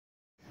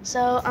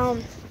So,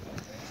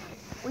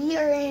 we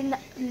are in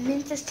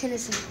Memphis,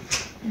 Tennessee.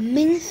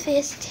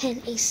 Memphis,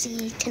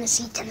 Tennessee,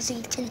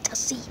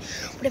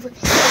 whatever.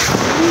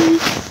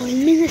 We're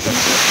in Memphis,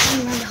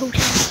 Tennessee, around the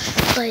hotel.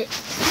 But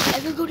if you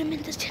ever go to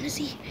Memphis,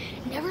 Tennessee,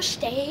 never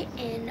stay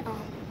in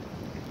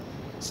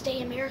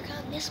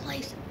America. This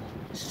place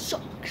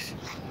sucks.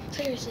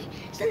 Seriously,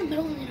 it's in the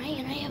middle of the night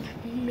and I have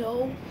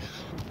no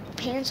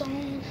pants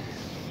on,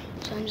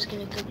 so I'm just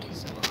gonna go get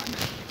some on.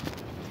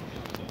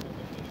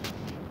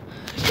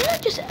 Should I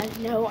just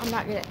no, I'm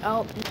not gonna.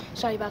 Oh,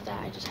 sorry about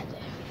that. I just had to.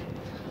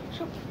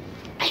 So,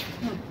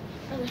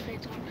 oh, this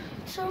pants on.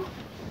 So,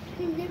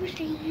 you never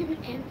stay in,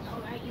 and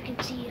alright, you can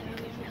see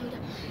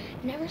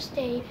never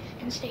stay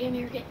in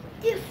America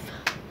if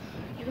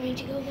you're going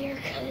to go there,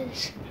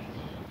 because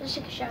let's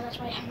take a shower. That's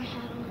why I have my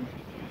hat on.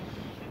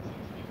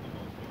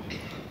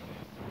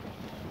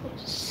 Oh,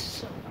 this is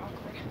so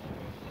awkward.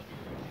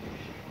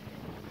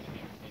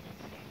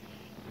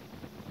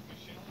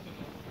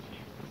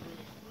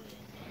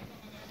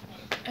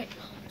 Alright,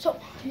 so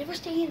never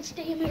stay in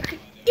America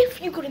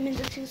if you go to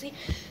Memphis, Tennessee.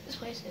 This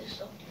place is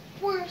the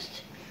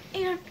worst.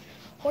 And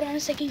hold on a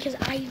second, because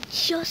I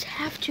just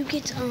have to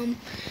get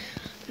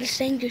this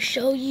thing to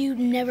show you.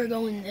 Never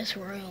go in this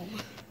room.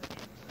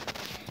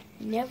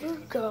 Never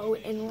go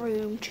in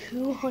room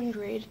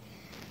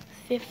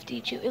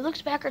 252. It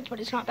looks backwards, but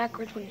it's not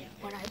backwards when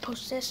I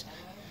post this.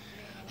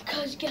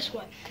 Because guess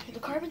what? The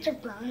carpets are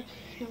burned,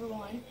 number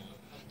one.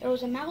 There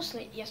was a mouse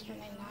lit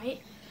yesterday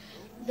night.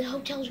 The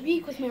hotel's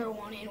reek with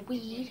marijuana and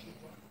weed.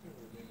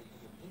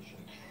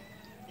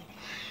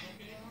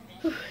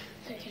 Whew,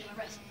 gotta catch my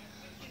breath.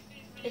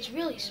 It's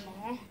really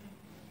small.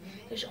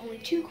 There's only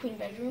 2 queen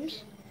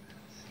bedrooms.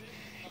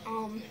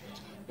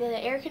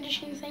 The air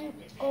conditioning thing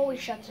always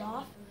shuts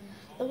off.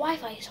 The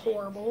Wi-Fi is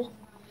horrible.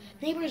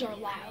 Neighbors are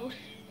loud,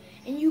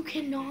 and you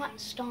cannot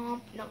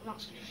stomp. No,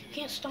 you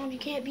can't stomp. You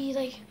can't be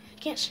like,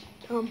 can't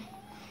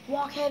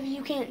walk heavy.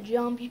 You can't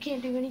jump. You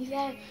can't do any of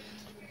that.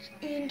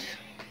 And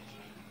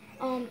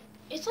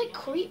it's like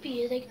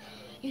creepy. It's like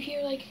you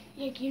hear like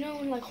you know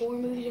in like horror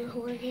movies or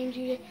horror games,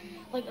 you get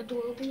like a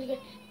door opens, you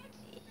get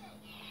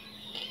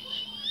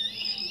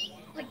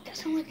like that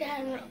sound like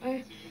that,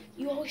 or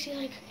you always see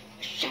like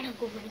a shadow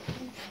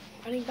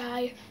running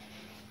by,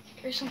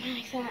 or something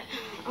like that.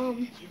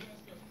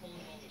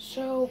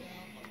 So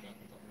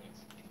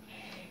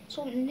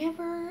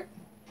never,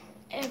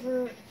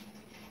 ever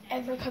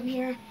come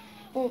here.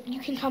 Well, you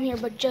can come here,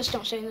 but just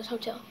don't stay in this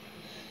hotel.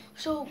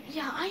 So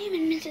yeah, I am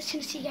in Memphis,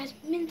 Tennessee, guys.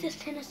 Memphis,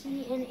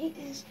 Tennessee, and it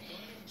is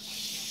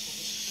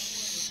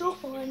so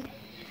fun.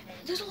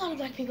 There's a lot of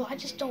black people. I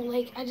just don't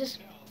like. Just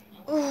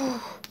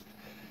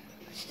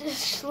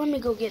let me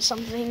go get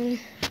something.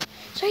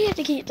 So I have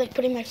to keep like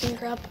putting my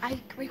finger up. I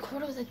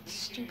record with a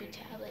stupid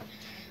tablet,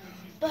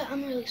 but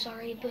I'm really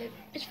sorry, but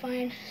it's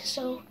fine.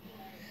 So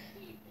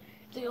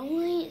the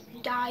only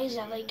guys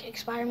that like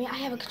inspire me, I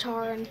have a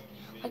guitar and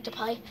like to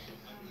play.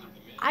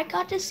 I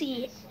got to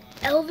see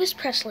Elvis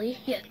Presley.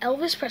 Yeah,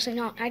 Elvis Presley.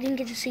 No, I didn't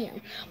get to see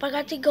him, but I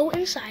got to go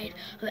inside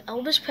of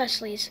Elvis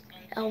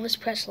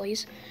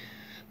Presley's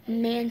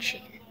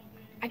mansion.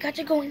 I got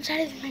to go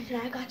inside of the mansion.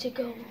 I got to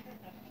go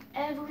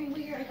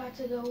everywhere. I got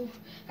to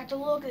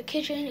look at the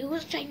kitchen. It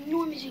was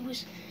ginormous. It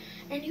was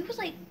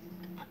like,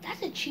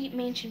 that's a cheap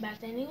mansion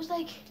back then. It was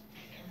like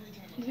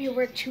maybe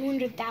over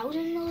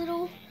 200,000 a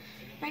little.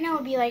 Right now it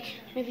would be like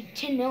maybe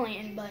 10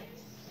 million, but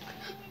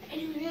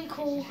it was really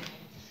cool.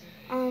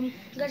 Got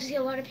to see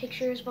a lot of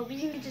pictures, but we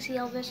didn't get to see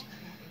Elvis.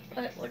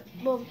 But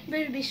well, it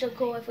would be so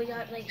cool if we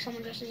got like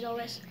someone dressed as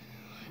Elvis.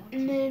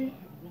 And then,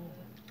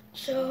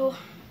 so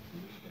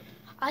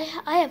I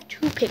have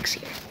 2 picks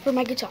here for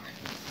my guitar.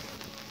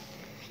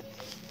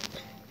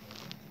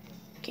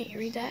 Can't you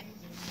read that?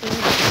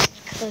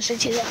 Closer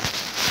to the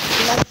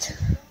light.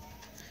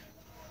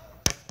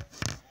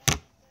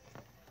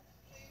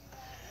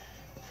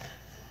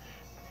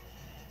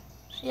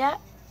 So yeah,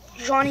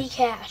 Johnny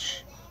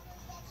Cash.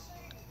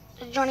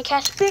 Johnny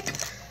Cash pick.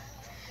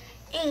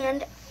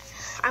 And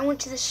I went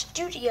to the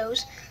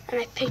studios and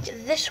I picked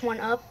this one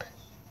up.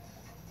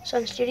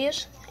 Sun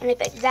Studios. And I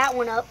picked that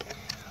one up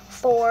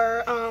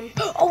for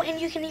oh, and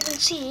you can even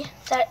see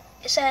that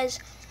it says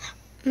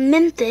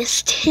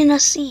Memphis,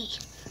 Tennessee.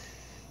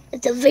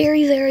 At the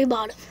very, very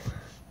bottom.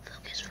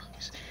 Focus.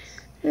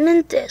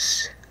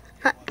 Memphis.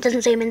 It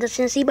doesn't say Memphis,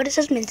 Tennessee, but it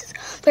says Memphis.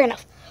 Fair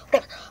enough.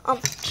 Whatever.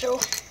 So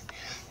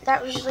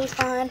that was really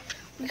fun.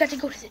 We got to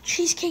go to the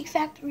Cheesecake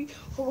Factory.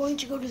 We're going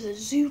to go to the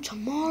zoo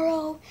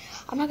tomorrow.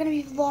 I'm not going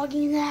to be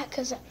vlogging that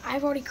because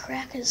I've already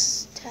cracked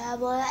his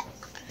tablet.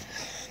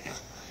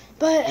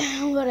 But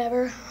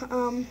whatever. So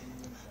I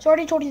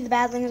already told you the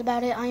bad things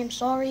about it. I am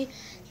sorry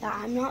that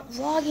I'm not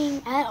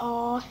vlogging at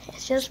all.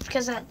 It's just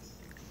because that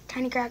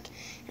tiny crack.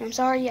 And I'm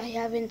sorry I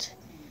haven't,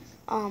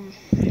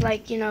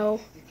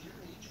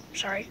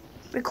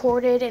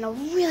 recorded in a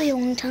really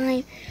long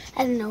time.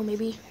 I don't know,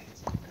 maybe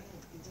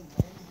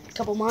a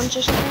couple months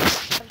or something.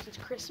 Since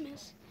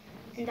Christmas.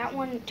 And that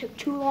one took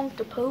too long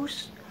to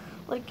post.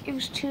 Like, it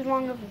was too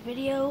long of a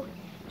video.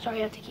 Sorry,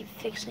 I have to keep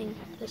fixing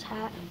this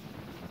hat.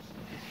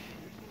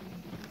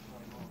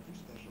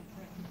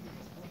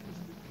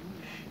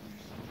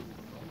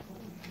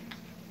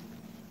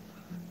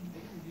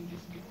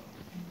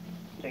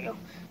 There you go.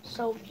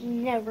 So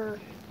never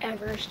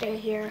ever stay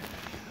here.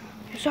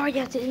 I'm sorry I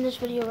have to end this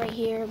video right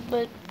here,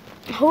 but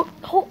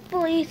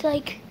hopefully it's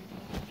like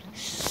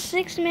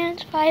 6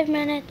 minutes, 5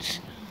 minutes.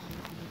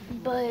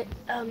 But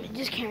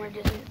this camera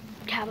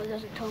tablet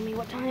doesn't tell me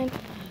what time.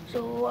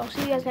 So I'll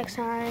see you guys next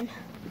time.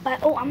 But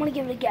oh, I'm gonna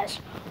give it a guess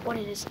what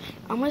it is.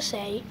 I'm gonna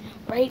say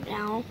right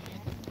now,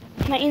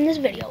 in this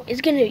video, it's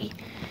gonna be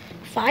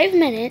 5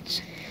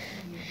 minutes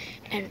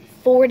and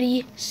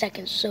 40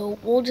 seconds. So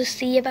we'll just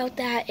see about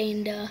that,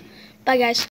 and bye guys.